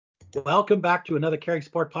Welcome back to another Caring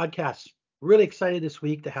Sport podcast. Really excited this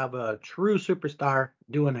week to have a true superstar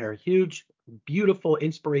doing her huge, beautiful,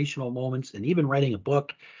 inspirational moments and even writing a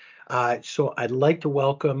book. So I'd like to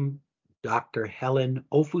welcome Dr. Helen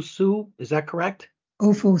Ofosu. Is that correct?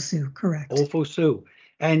 Ofosu, correct. Ofosu.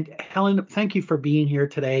 And Helen, thank you for being here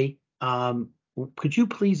today. Could you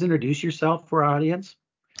please introduce yourself for our audience?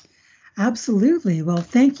 Absolutely. Well,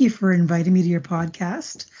 thank you for inviting me to your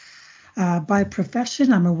podcast. By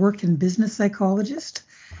profession, I'm a work and business psychologist,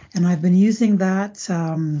 and I've been using that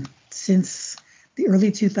since the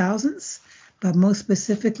early 2000s, but most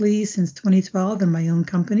specifically since 2012 in my own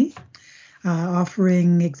company,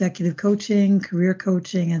 offering executive coaching, career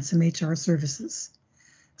coaching, and some HR services.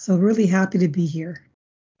 So really happy to be here.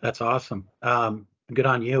 That's awesome. Good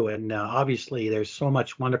on you. And obviously, there's so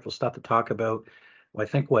much wonderful stuff to talk about. I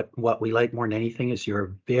think what we like more than anything is you're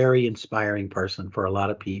a very inspiring person for a lot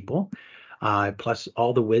of people, plus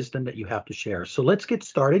all the wisdom that you have to share. So let's get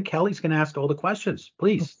started. Kelly's going to ask all the questions,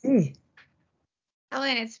 please. Okay.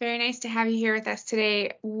 Helen, it's very nice to have you here with us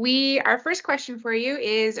today. Our first question for you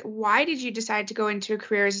is, why did you decide to go into a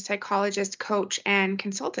career as a psychologist, coach, and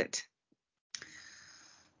consultant?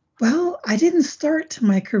 Well, I didn't start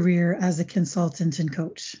my career as a consultant and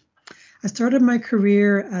coach. I started my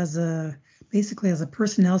career basically as a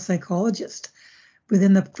personnel psychologist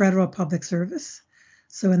within the federal public service.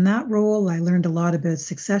 So in that role, I learned a lot about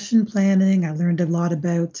succession planning. I learned a lot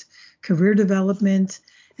about career development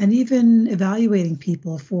and even evaluating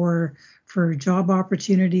people for job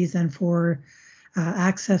opportunities and for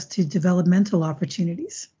access to developmental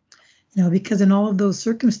opportunities. Because in all of those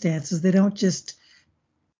circumstances, they don't just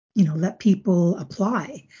let people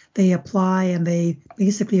apply. They apply and they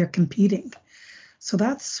basically are competing. So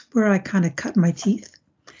that's where I kind of cut my teeth.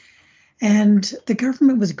 And the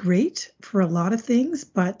government was great for a lot of things,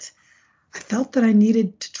 but I felt that I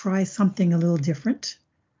needed to try something a little different.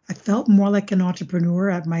 I felt more like an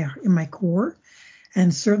entrepreneur in my core,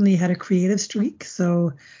 and certainly had a creative streak.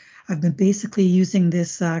 So I've been basically using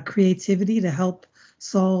this creativity to help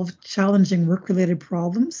solve challenging work-related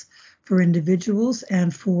problems for individuals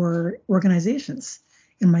and for organizations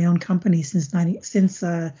in my own company since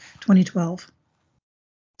 2012.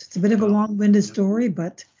 It's a bit of a long-winded story,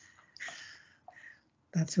 but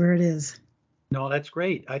that's where it is. No, that's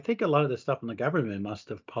great. I think a lot of the stuff in the government must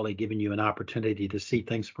have probably given you an opportunity to see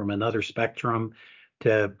things from another spectrum,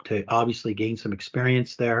 to obviously gain some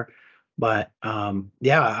experience there. But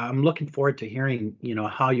yeah, I'm looking forward to hearing,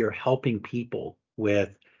 how you're helping people with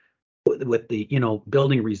the,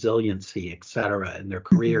 building resiliency, et cetera, in their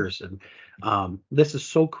careers. And this is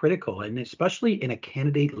so critical. And especially in a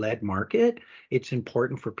candidate-led market, it's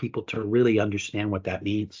important for people to really understand what that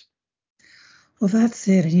means. Well, that's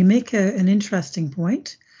it. And you make an interesting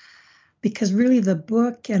point, because really the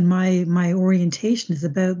book and my orientation is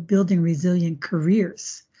about building resilient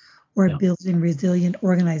careers or building resilient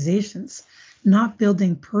organizations, not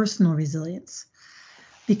building personal resilience.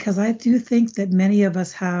 Because I do think that many of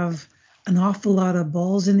us have an awful lot of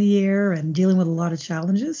balls in the air and dealing with a lot of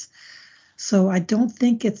challenges. So I don't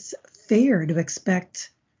think it's fair to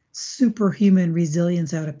expect superhuman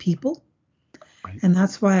resilience out of people. Right. And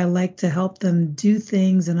that's why I like to help them do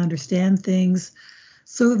things and understand things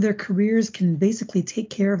so that their careers can basically take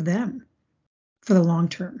care of them for the long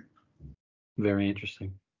term. Very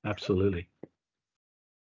interesting. Absolutely.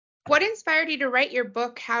 What inspired you to write your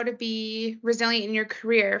book, How to Be Resilient in Your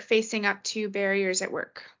Career, Facing Up to Barriers at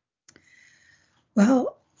Work?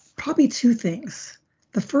 Well, probably two things.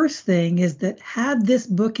 The first thing is that had this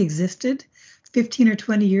book existed 15 or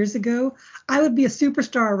 20 years ago, I would be a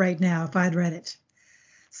superstar right now if I'd read it.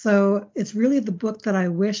 So it's really the book that I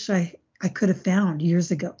wish I could have found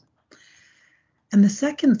years ago. And the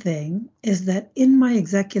second thing is that in my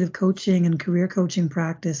executive coaching and career coaching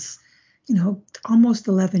practice, almost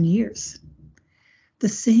 11 years, the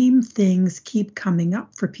same things keep coming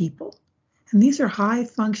up for people. And these are high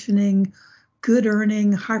functioning, good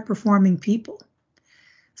earning, high performing people.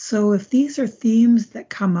 So if these are themes that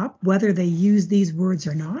come up, whether they use these words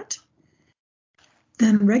or not,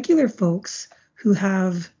 then regular folks who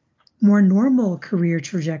have more normal career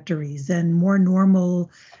trajectories and more normal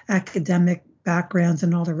academic backgrounds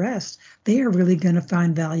and all the rest, they are really going to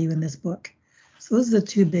find value in this book. So those are the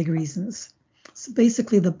two big reasons. So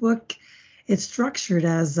basically the book, it's structured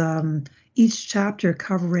as each chapter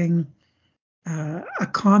covering a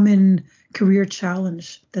common career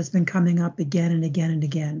challenge that's been coming up again and again and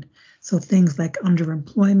again. So things like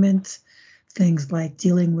underemployment, things like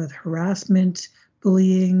dealing with harassment,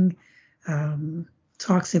 bullying,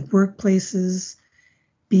 toxic workplaces,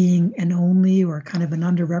 being an only or kind of an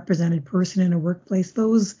underrepresented person in a workplace,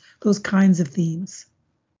 those kinds of themes.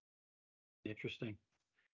 Interesting.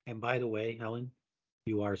 And by the way, Helen,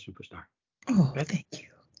 you are a superstar. Oh, Okay? thank you.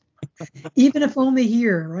 Even if only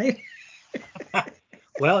here, right?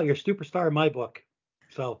 Well, you're a superstar in my book.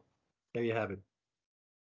 So there you have it.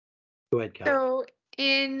 Go ahead, Kelly. So,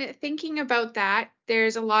 in thinking about that,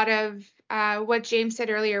 there's a lot of what James said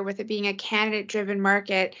earlier with it being a candidate-driven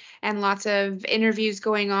market and lots of interviews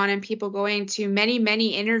going on and people going to many,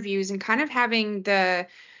 many interviews and kind of having the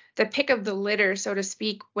pick of the litter, so to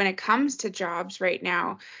speak, when it comes to jobs right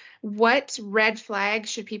now. What red flags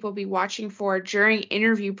should people be watching for during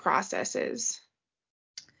interview processes?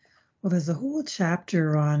 Well, there's a whole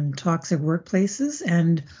chapter on toxic workplaces,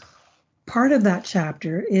 and part of that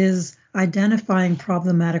chapter is identifying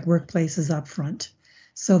problematic workplaces up front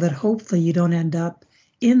so that hopefully you don't end up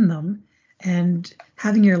in them and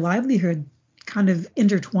having your livelihood kind of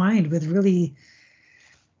intertwined with really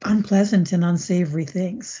unpleasant and unsavory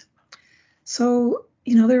things. So,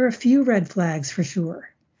 there are a few red flags for sure.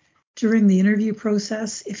 During the interview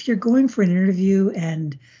process, if you're going for an interview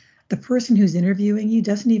and the person who's interviewing you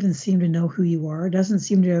doesn't even seem to know who you are, doesn't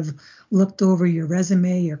seem to have looked over your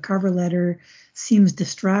resume, your cover letter, seems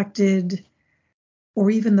distracted, or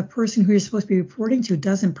even the person who you're supposed to be reporting to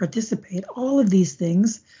doesn't participate, all of these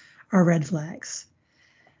things are red flags.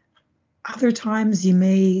 Other times you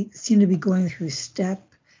may seem to be going through step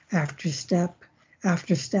after step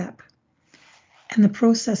after step, and the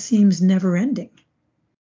process seems never ending.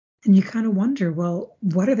 And you kind of wonder, well,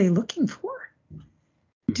 what are they looking for?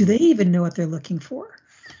 Do they even know what they're looking for?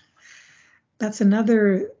 That's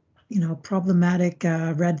another, problematic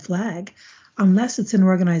red flag, unless it's an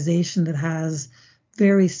organization that has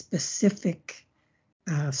very specific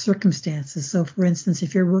circumstances. So, for instance,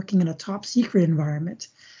 if you're working in a top secret environment,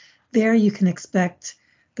 there you can expect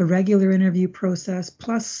the regular interview process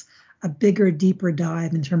plus a bigger, deeper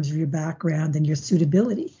dive in terms of your background and your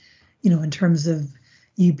suitability, in terms of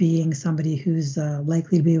you being somebody who's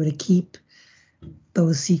likely to be able to keep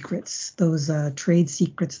those secrets, those trade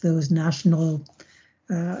secrets, those national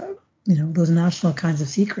kinds of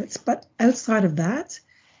secrets. But outside of that,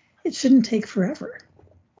 it shouldn't take forever.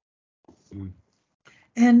 Mm.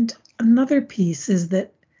 And another piece is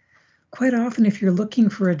that quite often, if you're looking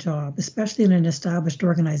for a job, especially in an established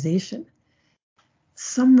organization,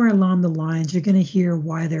 somewhere along the lines, you're going to hear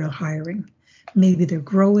why they're hiring. Maybe they're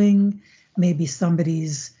growing, maybe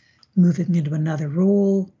somebody's moving into another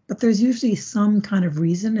role, but there's usually some kind of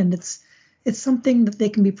reason, and it's something that they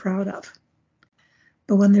can be proud of.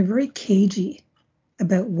 But when they're very cagey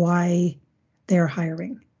about why they're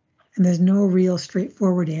hiring, and there's no real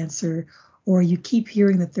straightforward answer, or you keep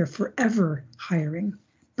hearing that they're forever hiring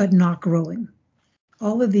but not growing,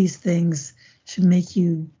 all of these things should make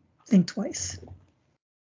you think twice.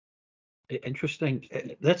 Interesting.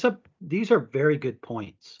 These are very good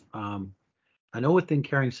points. I know within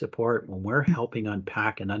caring support, when we're helping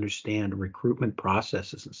unpack and understand recruitment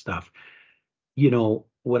processes and stuff,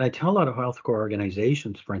 what I tell a lot of healthcare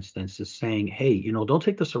organizations, for instance, is saying, hey, don't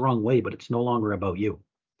take this the wrong way, but it's no longer about you.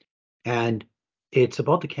 And it's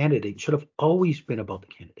about the candidate. It should have always been about the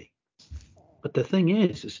candidate. But the thing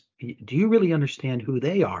is do you really understand who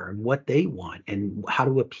they are and what they want and how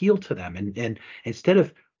to appeal to them? And instead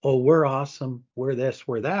of, oh, we're awesome, we're this,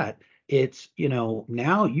 we're that, it's,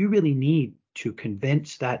 now you really need to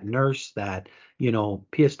convince that nurse, that,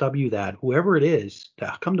 PSW, that whoever it is,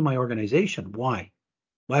 to come to my organization. Why?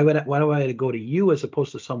 Why do I go to you as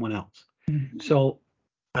opposed to someone else? Mm-hmm. So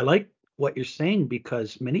I like what you're saying,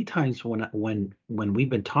 because many times when we've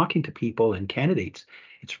been talking to people and candidates,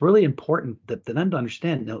 it's really important that for them to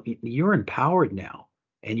understand, no, you're empowered now,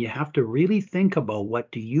 and you have to really think about,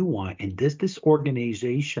 what do you want, and does this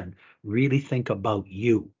organization really think about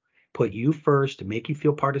you, put you first, to make you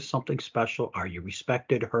feel part of something special? Are you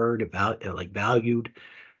respected, heard, valued?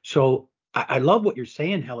 So I love what you're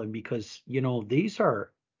saying, Helen, because these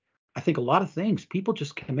are, I think, a lot of things. People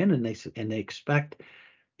just come in and they expect,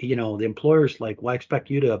 the employer's like, well, I expect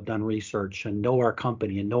you to have done research and know our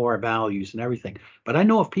company and know our values and everything. But I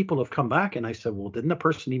know if people have come back and I said, well, didn't the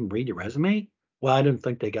person even read your resume? Well, I didn't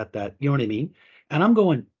think they got that. You know what I mean? And I'm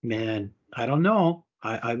going, man, I don't know.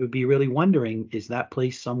 I would be really wondering, is that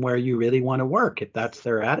place somewhere you really want to work if that's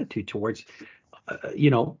their attitude towards,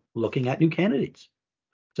 looking at new candidates?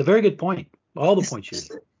 It's a very good point. All the points you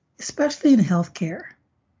made. Especially in healthcare.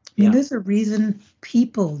 I mean, Yeah, there's a reason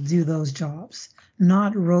people do those jobs,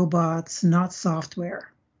 not robots, not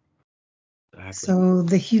software. exactly. So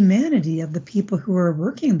the humanity of the people who are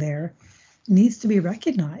working there needs to be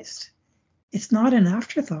recognized. It's not an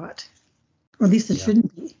afterthought. or at least it Yeah,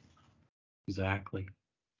 shouldn't be. exactly.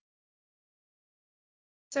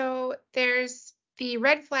 So there's the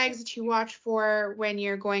red flags that you watch for when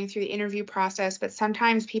you're going through the interview process, but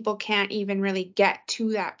sometimes people can't even really get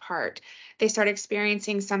to that part. They start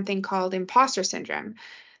experiencing something called imposter syndrome.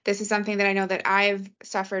 This is something that I know that I've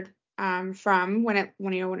suffered from when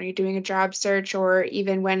you're doing a job search, or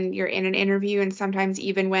even when you're in an interview, and sometimes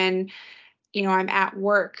even when I'm at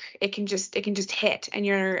work, it can just hit, and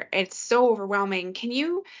it's so overwhelming. Can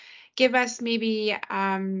you give us maybe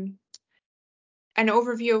an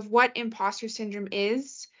overview of what imposter syndrome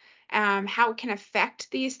is, how it can affect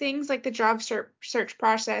these things like the job search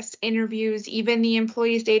process, interviews, even the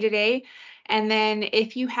employees day to day? And then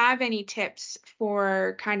if you have any tips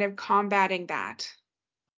for kind of combating that.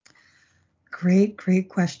 Great, great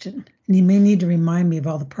question. And you may need to remind me of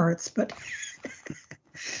all the parts, but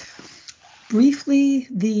briefly,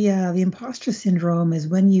 the imposter syndrome is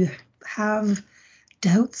when you have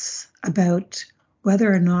doubts about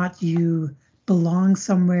whether or not you belong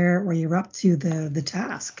somewhere or you're up to the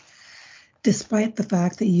task, despite the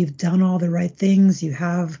fact that you've done all the right things, you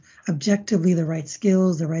have objectively the right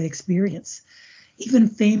skills, the right experience. Even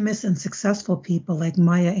famous and successful people like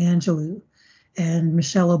Maya Angelou and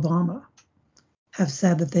Michelle Obama have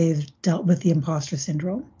said that they've dealt with the imposter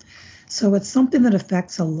syndrome. So it's something that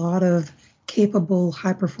affects a lot of capable,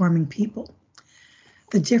 high performing people.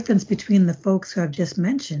 The difference between the folks who I've just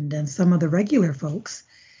mentioned and some of the regular folks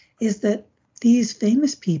is that these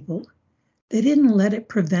famous people, they didn't let it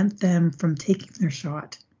prevent them from taking their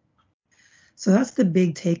shot. So that's the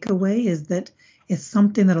big takeaway, is that it's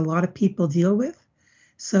something that a lot of people deal with.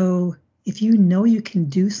 So if you know you can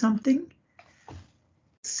do something,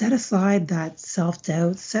 set aside that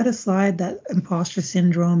self-doubt, set aside that imposter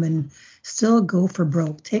syndrome, and still go for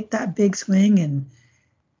broke. Take that big swing and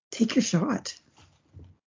take your shot.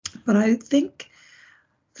 But I think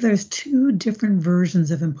there's two different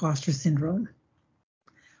versions of imposter syndrome,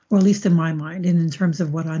 or at least in my mind, and in terms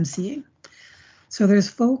of what I'm seeing. So there's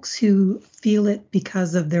folks who feel it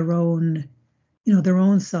because of their own, their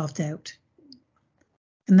own self-doubt.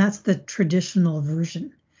 And that's the traditional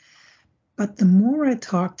version. But the more I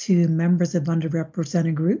talk to members of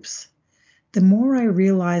underrepresented groups, the more I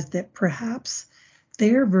realize that perhaps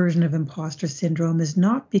their version of imposter syndrome is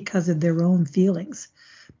not because of their own feelings,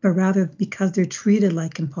 but rather because they're treated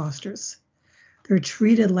like imposters. They're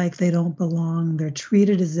treated like they don't belong. They're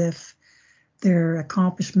treated as if their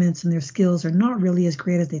accomplishments and their skills are not really as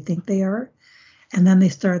great as they think they are. And then they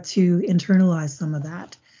start to internalize some of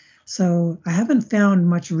that. So I haven't found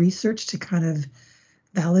much research to kind of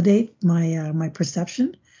validate my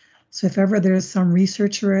perception. So if ever there's some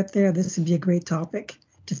researcher out there, this would be a great topic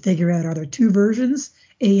to figure out, are there two versions,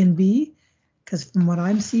 A and B? Because from what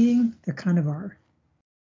I'm seeing, there kind of are.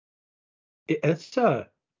 It's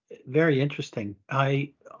very interesting.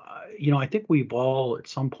 I think we've all at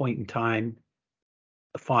some point in time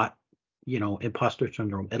fought, imposter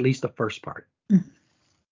syndrome, at least the first part, Mhm.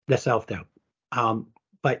 the self-doubt.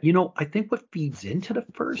 But I think what feeds into the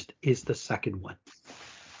first is the second one.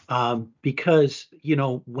 Because,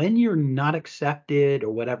 when you're not accepted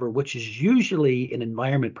or whatever, which is usually an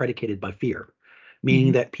environment predicated by fear, meaning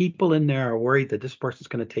Mhm. that people in there are worried that this person's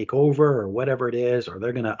going to take over or whatever it is, or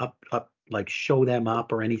they're going to like show them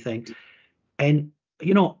up or anything. And,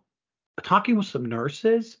 talking with some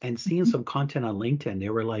nurses and seeing some content on LinkedIn, they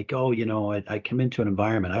were like, oh, I come into an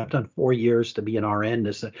environment. I've done 4 years to be an RN,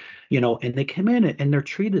 and they come in and they're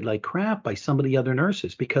treated like crap by some of the other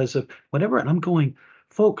nurses because of whatever. And I'm going,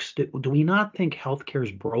 folks, do we not think healthcare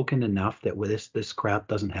is broken enough that with this crap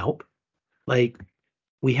doesn't help? Like,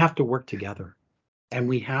 we have to work together, and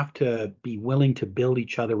we have to be willing to build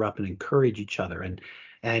each other up and encourage each other.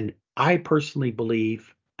 And I personally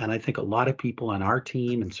believe, and I think a lot of people on our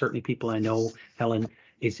team, and certainly people I know, Helen,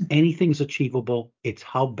 is anything's achievable. It's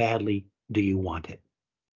how badly do you want it,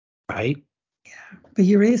 right? But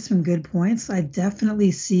you raised some good points. I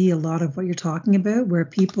definitely see a lot of what you're talking about, where Yeah,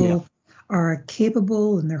 people are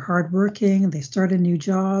capable and they're hardworking and they start a new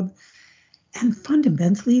job. And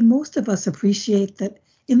fundamentally, most of us appreciate that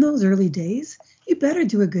in those early days, you better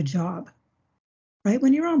do a good job, right?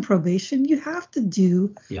 When you're on probation, you have to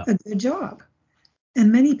do yeah, a good job. And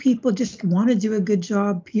many people just want to do a good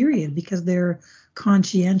job, period, because they're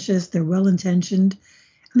conscientious, they're well intentioned,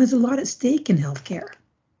 and there's a lot at stake in healthcare.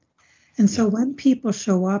 And so yeah, when people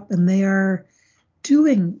show up and they are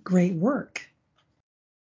doing great work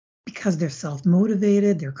because they're self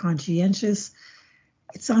motivated, they're conscientious,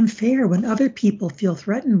 it's unfair when other people feel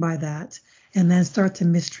threatened by that and then start to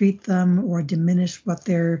mistreat them or diminish what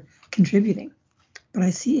they're contributing. But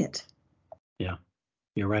I see it. yeah.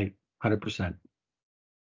 You're right. 100%.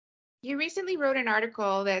 You recently wrote an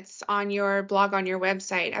article that's on your blog on your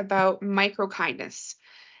website about micro kindness.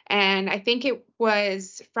 And I think it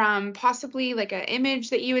was from possibly like an image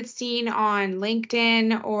that you had seen on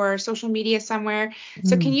LinkedIn or social media somewhere.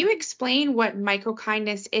 So can you explain what micro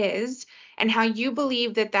kindness is and how you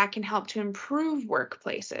believe that that can help to improve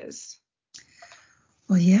workplaces?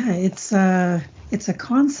 Well, yeah, it's a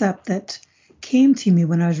concept that came to me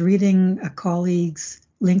when I was reading a colleague's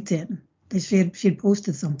LinkedIn. She had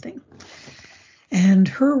posted something, and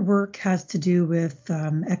her work has to do with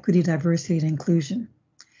equity, diversity, and inclusion.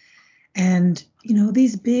 And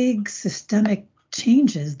these big systemic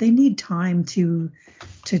changes, they need time to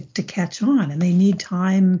catch on, and they need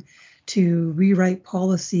time to rewrite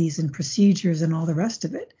policies and procedures and all the rest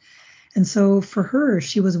of it. And so for her,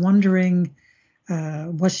 she was wondering,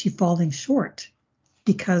 was she falling short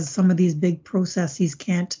because some of these big processes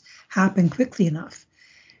can't happen quickly enough?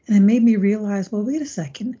 And it made me realize, well, wait a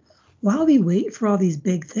second. While we wait for all these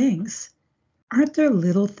big things, aren't there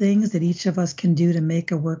little things that each of us can do to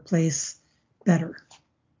make a workplace better?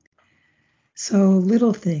 So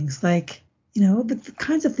little things like, the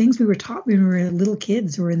kinds of things we were taught when we were little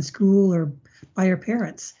kids or in school or by our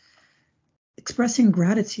parents. Expressing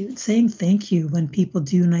gratitude, saying thank you when people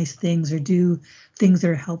do nice things or do things that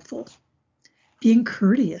are helpful. Being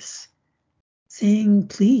courteous, saying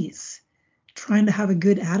please, trying to have a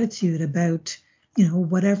good attitude about,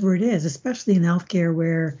 whatever it is, especially in healthcare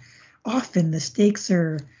where often the stakes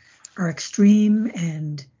are extreme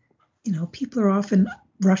and, people are often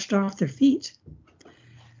brushed off their feet.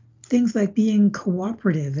 Things like being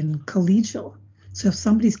cooperative and collegial. So if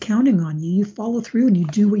somebody's counting on you, you follow through and you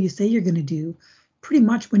do what you say you're going to do, pretty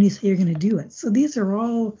much when you say you're going to do it. So these are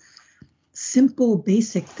all simple,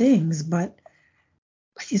 basic things, but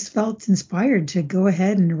I just felt inspired to go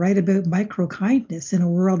ahead and write about micro kindness in a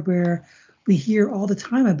world where we hear all the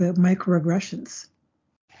time about microaggressions.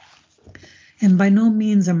 And by no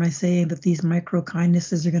means am I saying that these micro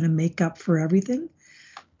kindnesses are going to make up for everything,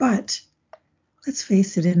 but let's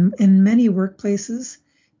face it, in many workplaces,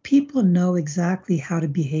 people know exactly how to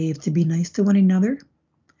behave to be nice to one another,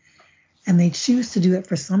 and they choose to do it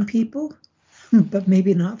for some people, but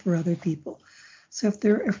maybe not for other people. So if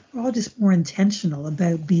we're all just more intentional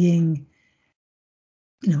about being,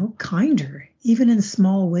 kinder, even in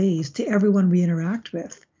small ways to everyone we interact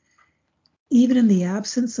with, even in the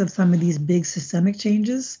absence of some of these big systemic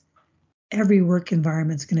changes, every work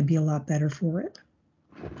environment is going to be a lot better for it.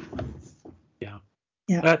 Yeah.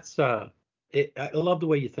 Yeah. That's I love the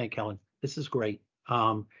way you think, Helen. This is great.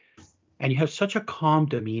 And you have such a calm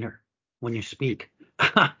demeanor when you speak.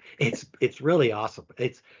 It's really awesome.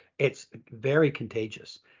 It's very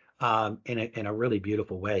contagious, in a really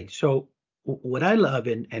beautiful way. So what I love,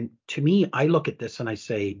 and to me, I look at this and I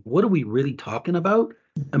say, what are we really talking about?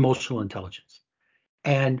 Emotional intelligence.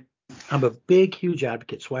 And I'm a big, huge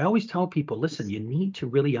advocate. So I always tell people, listen, you need to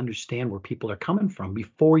really understand where people are coming from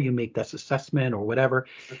before you make this assessment or whatever,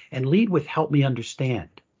 and lead with help me understand,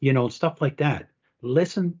 stuff like that.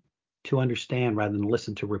 Listen to understand rather than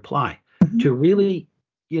listen to reply, to really,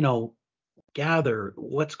 gather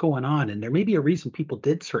what's going on. And there may be a reason people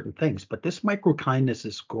did certain things, but this micro kindness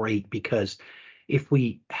is great because if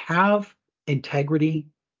we have integrity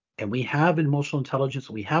and we have emotional intelligence,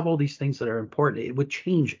 we have all these things that are important, it would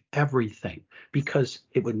change everything because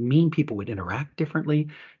it would mean people would interact differently.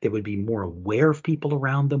 They would be more aware of people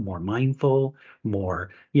around them, more mindful, more,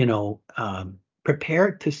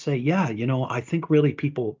 prepared to say, yeah, I think really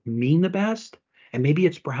people mean the best. And maybe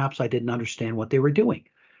it's perhaps I didn't understand what they were doing.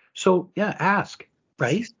 So yeah, ask,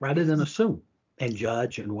 right? Rather than assume and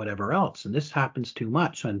judge and whatever else. And this happens too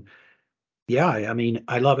much. And yeah, I mean,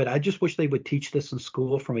 I love it. I just wish they would teach this in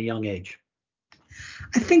school from a young age.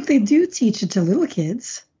 I think they do teach it to little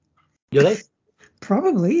kids. Do they?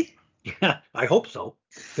 Probably. Yeah, I hope so.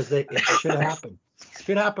 Because it should happen. It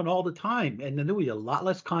should happen all the time. And then there would be a lot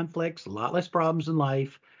less conflicts, a lot less problems in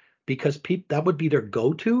life because people that would be their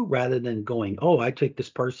go-to rather than going, oh, I take this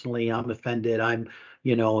personally, I'm offended,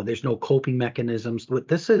 there's no coping mechanisms.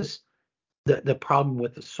 This is the problem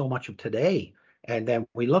with so much of today. And then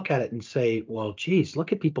we look at it and say, well, geez,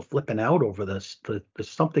 look at people flipping out over this, the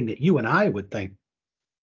something that you and I would think,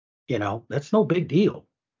 that's no big deal.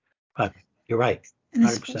 But you're right, And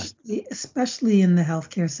 100%. especially in the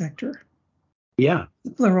healthcare sector. Yeah,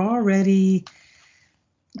 People are already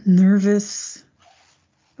nervous,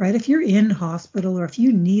 right? If you're in hospital or if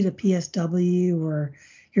you need a PSW or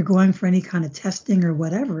you're going for any kind of testing or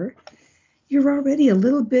whatever, you're already a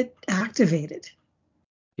little bit activated.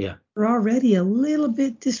 yeah, You're already a little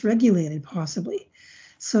bit dysregulated, possibly.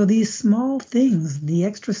 So these small things, the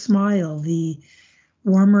extra smile, the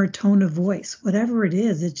warmer tone of voice, whatever it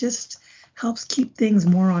is, it just helps keep things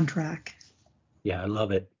more on track. Yeah, I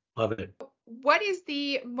love it. Love it. What is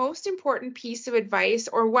the most important piece of advice,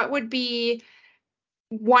 or what would be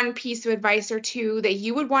one piece of advice or two that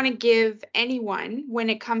you would want to give anyone when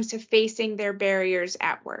it comes to facing their barriers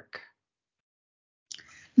at work?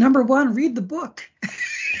 Number one, read the book.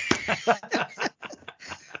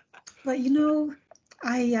 But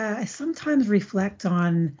I sometimes reflect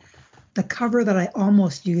on the cover that I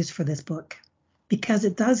almost used for this book because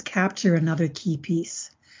it does capture another key piece.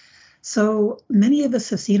 So many of us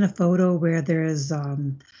have seen a photo where there's a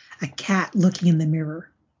cat looking in the mirror.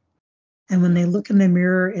 And when they look in the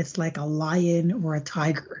mirror, it's like a lion or a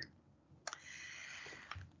tiger.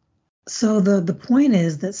 So the point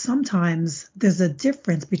is that sometimes there's a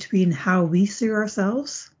difference between how we see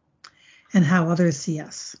ourselves and how others see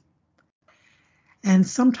us. And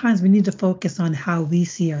sometimes we need to focus on how we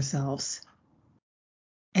see ourselves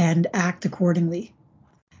and act accordingly.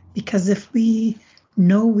 Because if we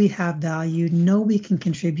know we have value, know we can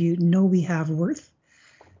contribute, know we have worth,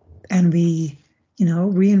 and we,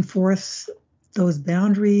 reinforce those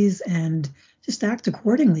boundaries and just act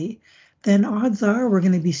accordingly, then odds are we're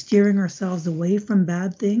going to be steering ourselves away from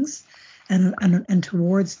bad things and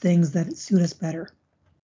towards things that suit us better.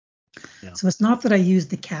 Yeah. So it's not that I use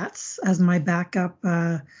the cats as my backup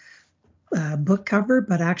book cover,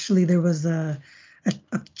 but actually there was a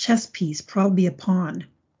chess piece, probably a pawn,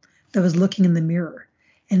 that was looking in the mirror.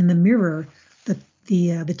 And in the mirror,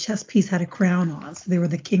 the chess piece had a crown on, so they were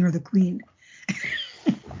the king or the queen.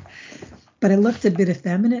 But it looked a bit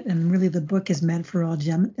effeminate, and really the book is meant for all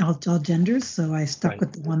genders, so I stuck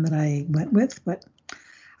with the one that I went with. But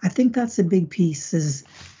I think that's a big piece, is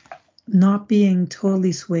not being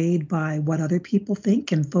totally swayed by what other people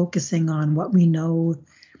think and focusing on what we know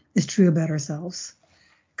is true about ourselves.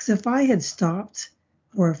 Because if I had stopped,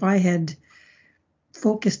 or if I had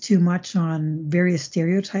focused too much on various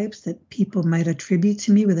stereotypes that people might attribute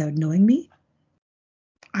to me without knowing me,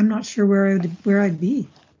 I'm not sure where I'd be.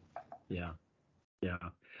 Yeah. Yeah.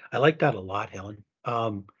 I like that a lot, Helen.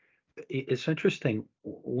 It's interesting.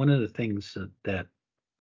 One of the things that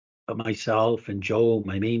myself and Joe,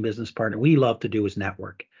 my main business partner, we love to do is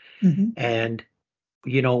network. Mm-hmm. And,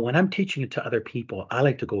 when I'm teaching it to other people, I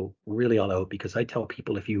like to go really all out because I tell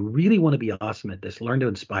people if you really want to be awesome at this, learn to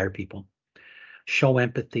inspire people, show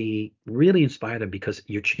empathy, really inspire them because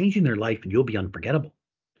you're changing their life and you'll be unforgettable.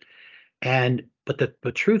 But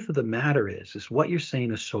the truth of the matter is what you're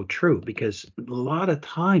saying is so true because a lot of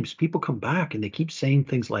times people come back and they keep saying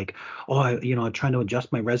things like, oh, I'm trying to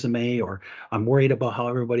adjust my resume, or I'm worried about how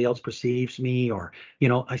everybody else perceives me, or,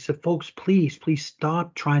 I said, folks, please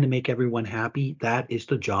stop trying to make everyone happy. That is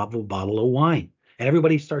the job of a bottle of wine. And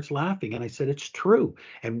everybody starts laughing. And I said, it's true.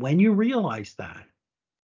 And when you realize that,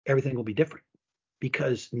 everything will be different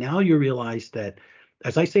because now you realize that,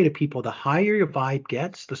 as I say to people, the higher your vibe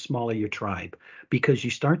gets, the smaller your tribe, because you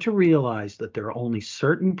start to realize that there are only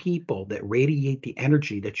certain people that radiate the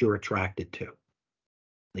energy that you're attracted to.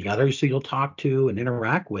 The others you'll talk to and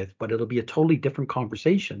interact with, but it'll be a totally different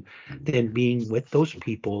conversation than being with those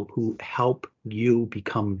people who help you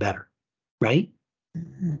become better, right?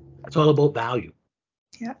 Mm-hmm. It's all about value.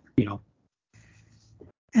 Yeah. you know.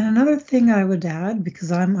 And another thing I would add,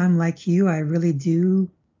 because I'm like you, I really do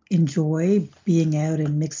enjoy being out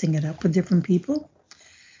and mixing it up with different people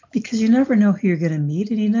because you never know who you're going to meet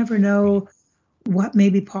and you never know what may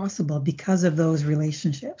be possible because of those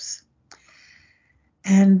relationships.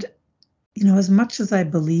 And as much as I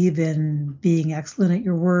believe in being excellent at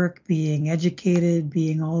your work, being educated,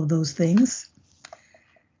 being all of those things,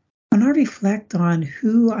 when I reflect on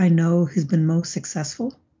who I know who's been most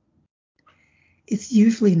successful, it's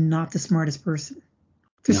usually not the smartest person.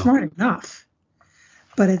 They're No. smart enough,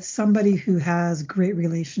 but it's somebody who has great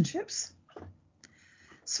relationships.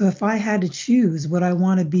 So if I had to choose, would I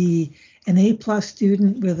want to be an A+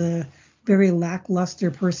 student with a very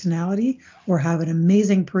lackluster personality or have an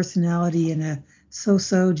amazing personality and a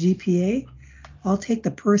so-so GPA? I'll take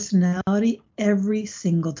the personality every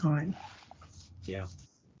single time. Yeah.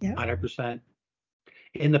 Yeah. 100%.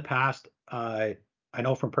 In the past, I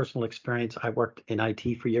know from personal experience, I worked in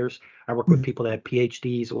IT for years. I worked with Mhm. people that had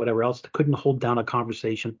PhDs or whatever else that couldn't hold down a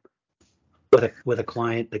conversation with a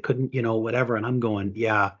client. They couldn't, whatever. And I'm going,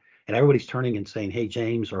 yeah. And everybody's turning and saying, hey,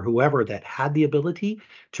 James, or whoever that had the ability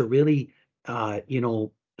to really,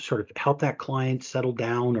 sort of help that client settle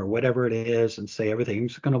down or whatever it is and say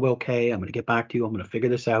everything's going to be okay. I'm going to get back to you. I'm going to figure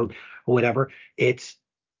this out, or whatever.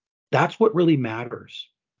 That's what really matters.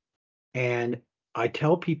 And I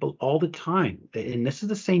tell people all the time, and this is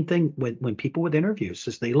the same thing when people with interviews,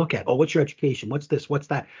 is they look at, oh, what's your education? What's this? What's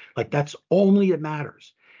that? Like that's only it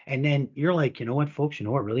matters. And then you're like, you know what, folks, you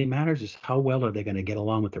know what really matters is how well are they going to get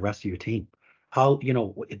along with the rest of your team? How,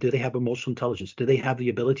 do they have emotional intelligence? Do they have the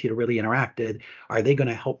ability to really interact? Are they going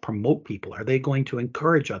to help promote people? Are they going to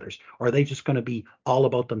encourage others? Or are they just going to be all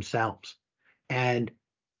about themselves? And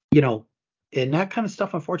you know, and that kind of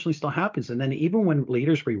stuff unfortunately still happens. And then even when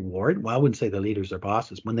leaders reward, well, I wouldn't say the leaders are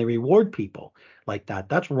bosses, when they reward people like that,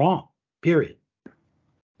 that's wrong, period.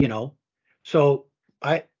 You know, so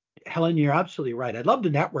I, Helen, you're absolutely right. I'd love to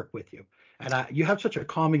network with you. And you have such a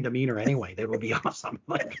calming demeanor anyway. That would be awesome.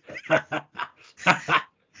 Like,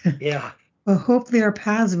 yeah, Well, hopefully our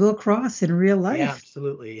paths will cross in real yeah, life.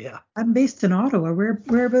 absolutely. Yeah. I'm based in Ottawa.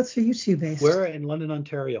 Whereabouts are you two based? We're in London,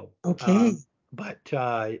 Ontario. Okay. But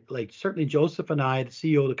like certainly Joseph and I, the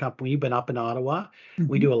CEO of the company, we've been up in Ottawa.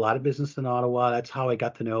 We Hmm. do a lot of business in Ottawa. That's how I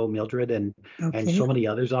got to know Mildred and Okay. so many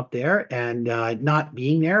others up there. And not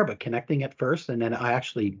being there, but connecting at first. And then I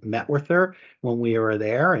actually met with her when we were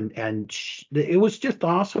there, and it was just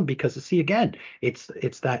awesome because to see again, it's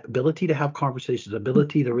that ability to have conversations,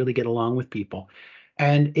 ability to really get along with people.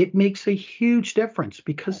 And it makes a huge difference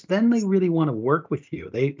because then they really want to work with you.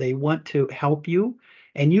 They want to help you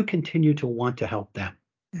and you continue to want to help them,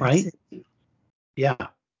 That's right? it. Yeah,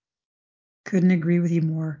 Couldn't agree with you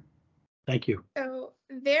more. thank you. So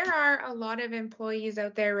there are a lot of employees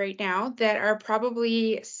out there right now that are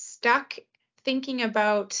probably stuck thinking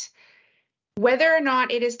about whether or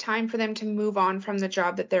not it is time for them to move on from the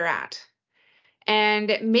job that they're at.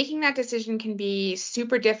 And making that decision can be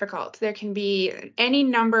super difficult. There can be any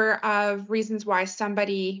number of reasons why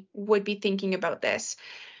somebody would be thinking about this.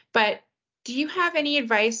 But do you have any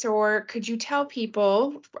advice, or could you tell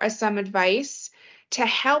people some advice to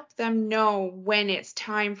help them know when it's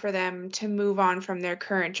time for them to move on from their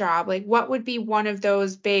current job? Like, what would be one of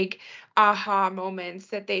those big aha moments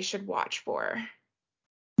that they should watch for?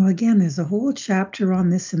 Well, again, there's a whole chapter on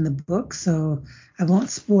this in the book, so I won't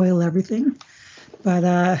spoil everything.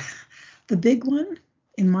 But the big one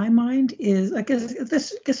in my mind is, I guess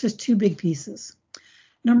there's two big pieces.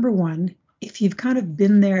 Number one, if you've kind of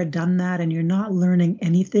been there, done that, and you're not learning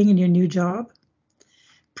anything in your new job,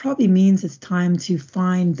 probably means it's time to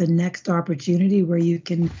find the next opportunity where you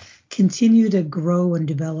can continue to grow and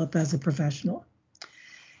develop as a professional.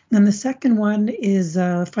 And the second one is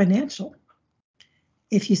financial.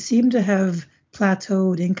 If you seem to have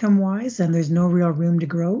plateaued income wise and there's no real room to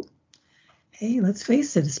grow, hey, let's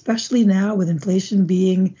face it, especially now with inflation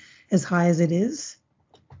being as high as it is,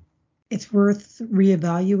 it's worth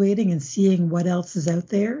reevaluating and seeing what else is out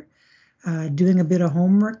there, doing a bit of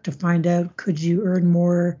homework to find out could you earn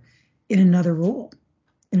more in another role,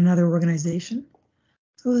 in another organization.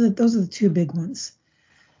 Those are the two big ones.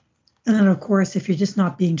 And then, of course, if you're just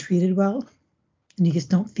not being treated well and you just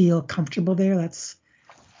don't feel comfortable there, that's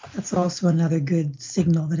also another good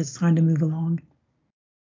signal that it's time to move along.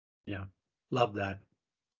 Yeah, love that.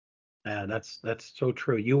 That's so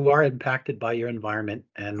true. You are impacted by your environment,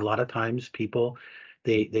 and a lot of times people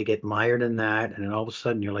they get mired in that, and then all of a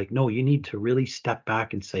sudden you're like, no, you need to really step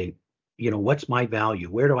back and say, what's my value?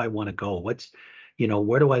 Where do I want to go?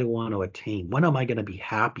 Where do I want to attain? When am I going to be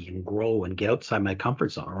happy and grow and get outside my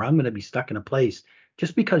comfort zone? Or I'm going to be stuck in a place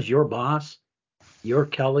just because your boss, your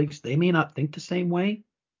colleagues, they may not think the same way.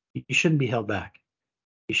 You shouldn't be held back.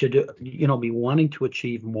 You should, be wanting to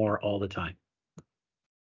achieve more all the time.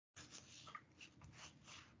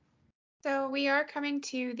 So we are coming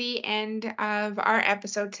to the end of our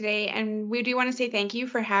episode today, and we do want to say thank you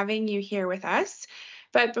for having you here with us.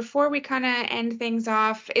 But before we kind of end things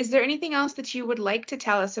off, is there anything else that you would like to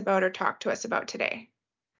tell us about or talk to us about today?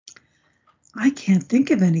 I can't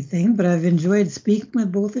think of anything, but I've enjoyed speaking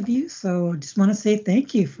with both of you. So I just want to say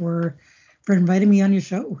thank you for inviting me on your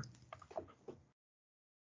show.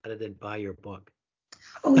 Rather than buy your book.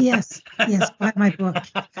 Oh yes, yes, buy my book.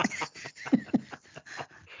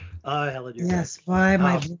 Helen, you're great. Yes, buy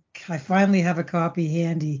my Um, book. I finally have a copy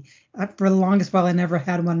handy. For the longest while, I never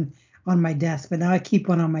had one on my desk, but now I keep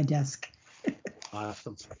one on my desk.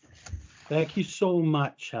 awesome. Thank you so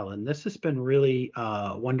much, Helen. This has been really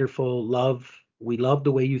wonderful. We love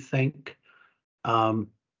the way you think, um,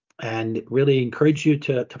 and really encourage you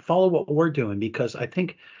to follow what we're doing because I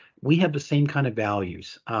think we have the same kind of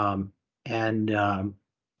values, and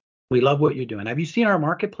we love what you're doing. Have you seen our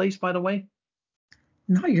marketplace, by the way?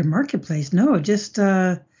 Not your marketplace, no, just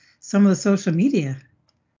some of the social media.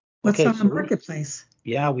 What's Okay, on the so marketplace?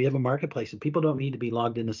 we have a marketplace, and people don't need to be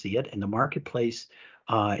logged in to see it. And the marketplace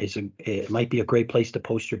it might be a great place to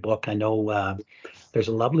post your book. I know There's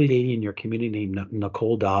a lovely lady in your community named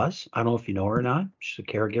Nicole Dawes. I don't know if you know her or not. She's a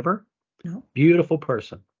caregiver. No. Beautiful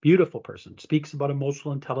person. Beautiful person. Speaks about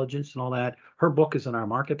emotional intelligence and all that. Her book is in our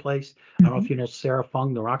marketplace. I don't know Hmm. if you know Sarah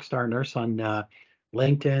Fung, the rock star nurse on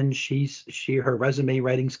LinkedIn. Her resume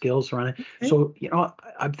writing skills are on it. Okay. So,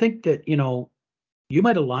 I think that, you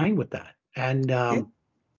might align with that. And Okay.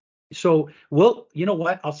 so we'll, you know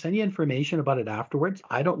what? I'll send you information about it afterwards.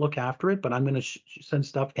 I don't look after it, but I'm going to send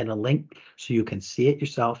stuff and a link so you can see it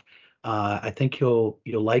yourself. I think you'll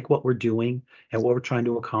like what we're doing and what we're trying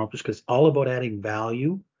to accomplish because it's all about adding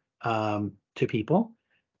value to people.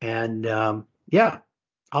 And yeah,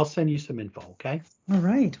 I'll send you some info. Okay, All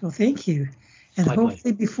right. Well, thank you. And my pleasure.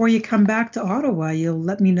 hopefully before you come back to Ottawa, you'll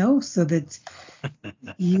let me know so that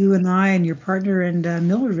you and I and your partner and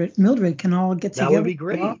Mildred can all get That would together, be go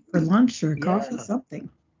out great. for lunch or coffee, Yeah, something.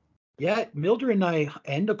 yeah. Mildred and I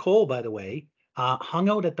and Nicole, by the way, hung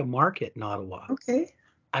out at the market in Ottawa. Okay.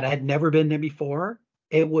 And I had never been there before.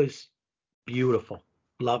 It was beautiful.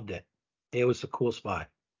 Loved it. It was a cool spot.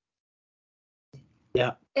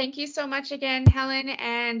 Yeah. Thank you so much again, Helen.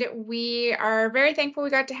 And we are very thankful we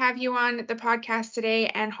got to have you on the podcast today.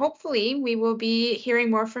 And hopefully, we will be hearing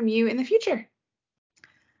more from you in the future.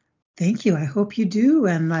 Thank you. I hope you do.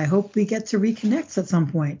 And I hope we get to reconnect at some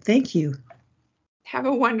point. Thank you. Have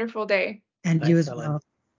a wonderful day. And you Thanks, as Helen. well.